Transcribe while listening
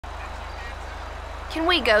Can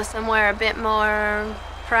we go somewhere a bit more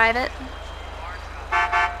private?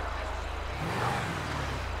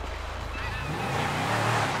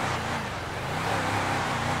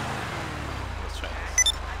 Let's try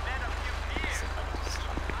this.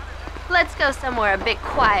 Let's go somewhere a bit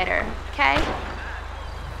quieter, okay?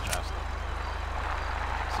 Trust me.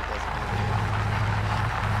 She doesn't know that.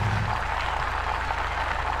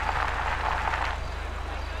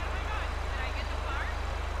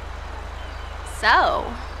 So,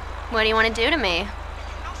 what do you want to do to me?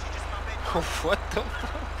 What the fuck?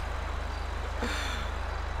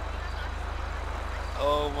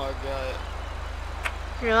 Oh my god.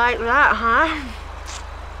 You like that, huh?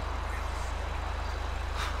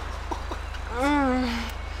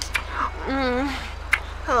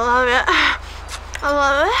 I love it. I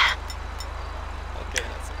love it. Okay,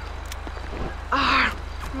 that's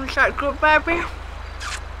okay. Is that good, baby?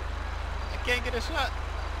 I can't get a shot.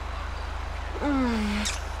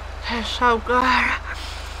 It's so good.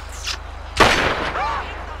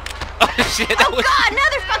 Oh shit, that Oh was God, now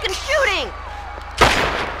they're fucking shooting!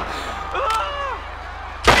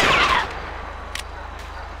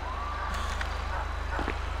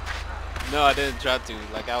 No, I didn't try to.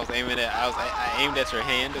 Like I was aiming at I aimed at your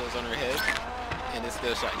hand, it was on her head, and it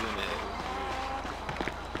still shot you in the head.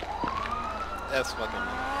 That's fucking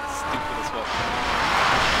stupid as fuck.